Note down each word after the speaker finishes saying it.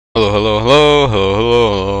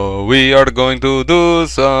We are going to do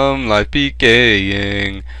some life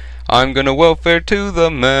PKing. I'm gonna welfare to the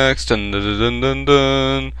max. Dun, dun, dun, dun,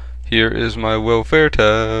 dun. Here is my welfare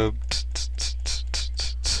tab.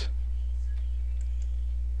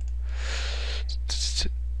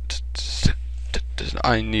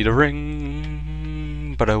 I need a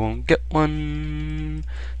ring, but I won't get one.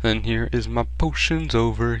 Then here is my potions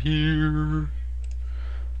over here.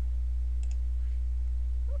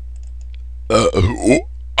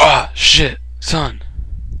 Shit, son.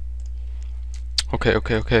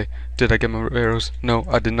 Okay. Did I get my arrows? No,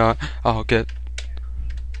 I did not. I'll get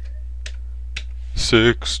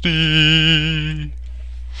 60.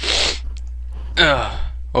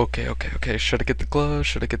 Okay. Should I get the gloves?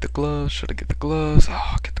 Should I get the gloves? Oh,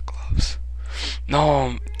 I'll get the gloves.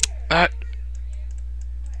 No,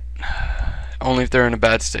 only if they're in a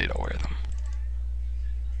bad state, I'll wear them.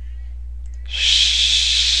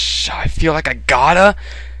 Shh. I feel like I gotta.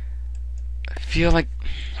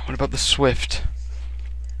 What about the Swift?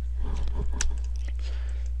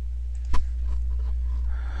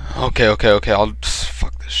 Okay. I'll just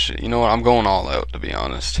fuck this shit. You know what? I'm going all out, to be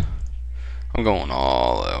honest. I'm going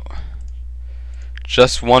all out.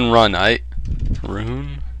 Just one run,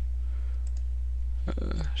 Rune.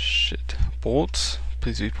 Shit. Bolts.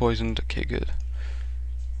 Please be poisoned. Okay, good.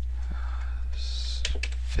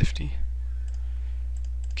 50.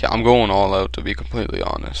 Okay, I'm going all out, to be completely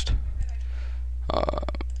honest.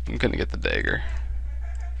 I'm gonna get the dagger.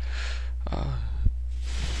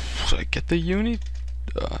 Should I get the uni?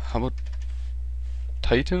 How about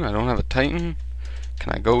Titan? I don't have a Titan.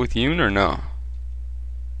 Can I go with Yoon or no?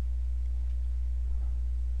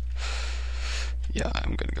 Yeah,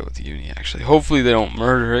 I'm gonna go with Uni actually. Hopefully they don't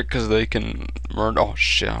murder it, because they can murder. Oh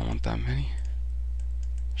shit, I don't want that many.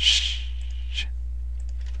 Shh.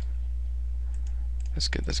 That's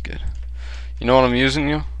good. You know what I'm using,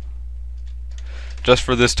 yo? Just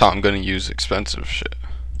for this time, I'm gonna use expensive shit.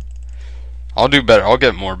 I'll do better. I'll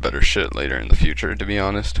get more better shit later in the future, to be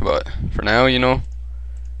honest. But for now, you know.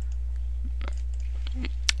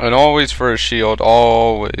 And always for a shield.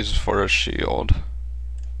 Always for a shield.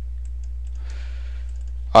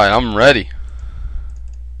 Alright, I'm ready.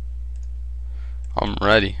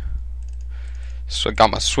 So I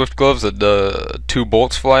got my Swift gloves that the 2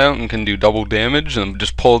 bolts fly out and can do double damage. And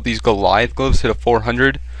just pull out these Goliath gloves, hit a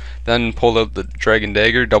 400. Then pull out the Dragon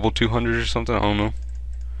Dagger, double 200 or something. I don't know.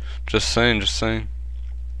 Just saying.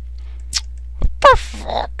 What the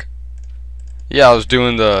fuck? Yeah, I was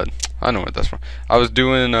doing the... I know what that's from. I was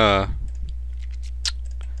doing the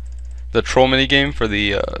troll mini game for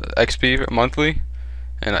the XP monthly,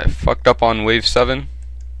 and I fucked up on wave 7.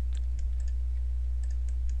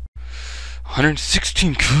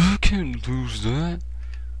 116. Can't lose that.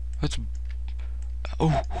 That's...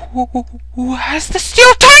 Oh, who has the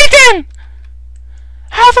Steel Titan?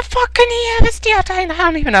 How the fuck can he have a Steel Titan? I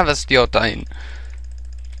don't even have a Steel Titan.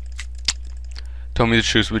 Tell me the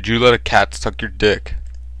truth. Would you let a cat suck your dick?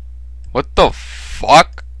 What the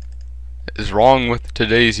fuck is wrong with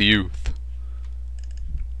today's youth?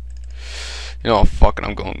 You know, fucking,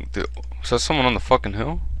 I'm going to... Was that someone on the fucking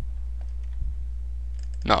hill?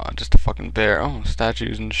 Nah, just a fucking bear. Oh,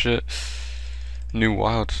 statues and shit. New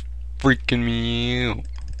Wild's freaking me out.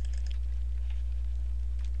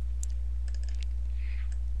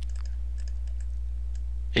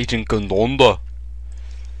 Agent Gondonda.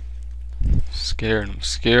 I'm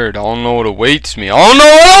scared. I don't know what awaits me.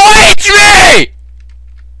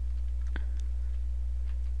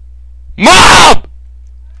 Mom!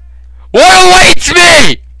 What awaits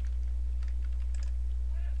me?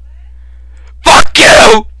 Fuck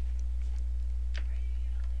you!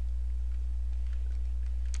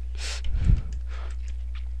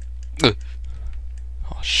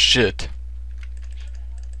 Oh shit.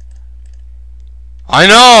 I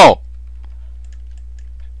know!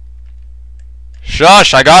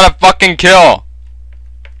 Shush, I got a fucking kill!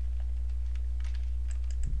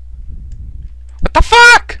 What the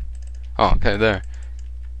fuck? Oh, okay, there.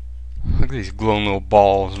 Look at these glowing little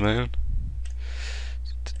balls, man.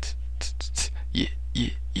 Yeah.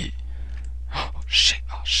 Oh shit.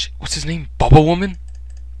 What's his name? Bubble Woman?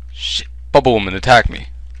 Shit. Bubble Woman, attack me.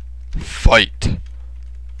 Fight.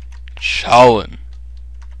 Shaolin.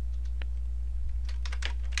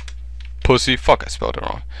 Pussy. Fuck, I spelled it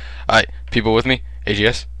wrong. Alright, people with me?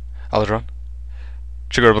 AGS. Aladron.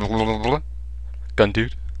 Trigger. Gun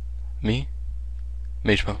dude. Me.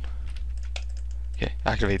 Mage Bone. Okay,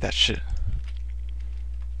 activate that shit.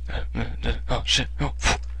 Oh shit. Oh.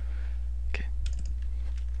 Okay.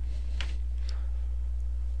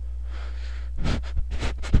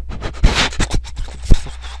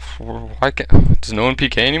 Why can't... Does no one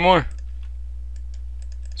PK anymore?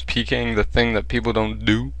 Is PKing the thing that people don't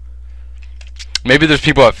do? Maybe there's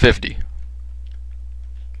people at 50.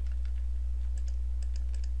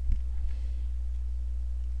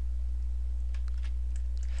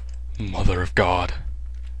 Mother of God.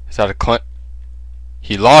 Is that a Clint?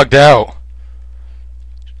 He logged out.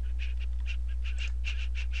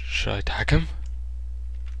 Should I attack him?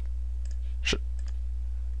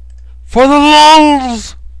 For the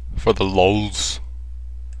lulz! For the lulz.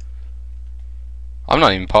 I'm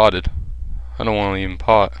not even potted. I don't want to even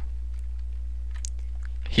pot.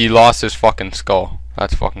 He lost his fucking skull.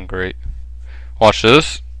 That's fucking great. Watch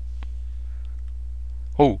this.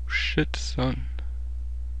 Oh shit, son.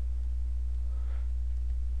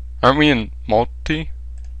 Aren't we in multi?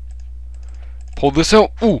 Pull this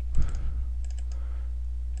out. Ooh.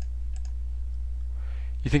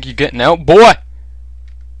 You think you're getting out, boy?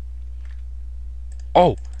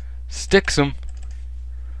 Oh, sticks him.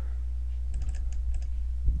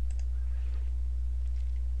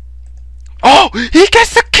 Oh, he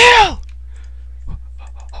gets the kill.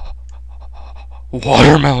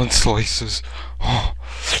 Watermelon slices. Oh,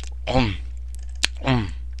 I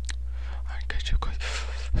get you.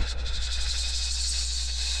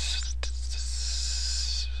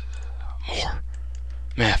 More.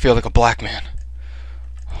 Man, I feel like a black man.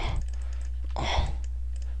 Oh,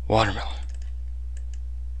 watermelon.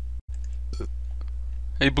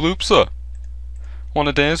 Hey, Bloopsa.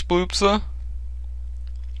 Wanna dance, Bloopsa?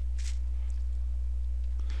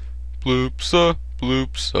 Bloopsa,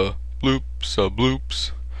 bloopsa, bloopsa,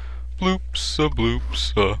 bloops. Bloopsa,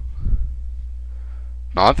 bloopsa.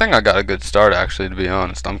 No, I think I got a good start, actually, to be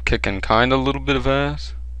honest. I'm kicking kinda a little bit of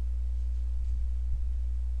ass.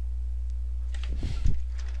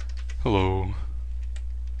 Hello.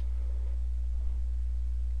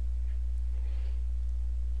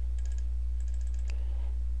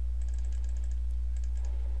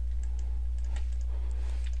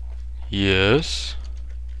 Yes.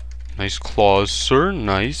 Nice claws, sir.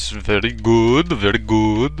 Nice. Very good. Very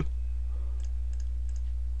good.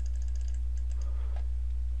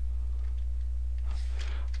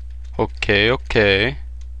 Okay, okay.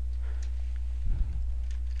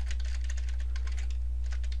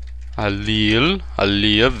 A little,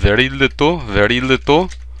 very little.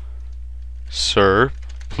 Sir,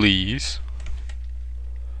 please.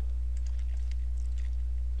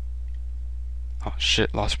 Oh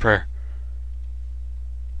shit, lost prayer.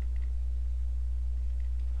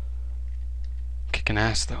 Kicking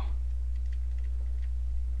ass though.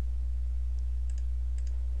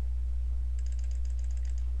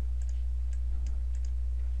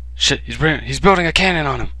 Shit, he's building a cannon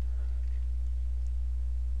on him.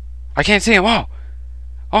 I can't see him. Oh,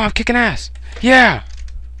 I'm kicking ass. Yeah.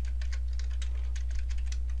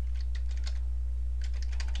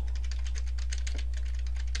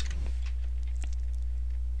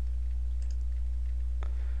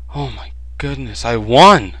 Oh my goodness, I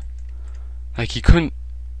won. Like he couldn't.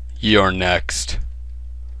 You're next.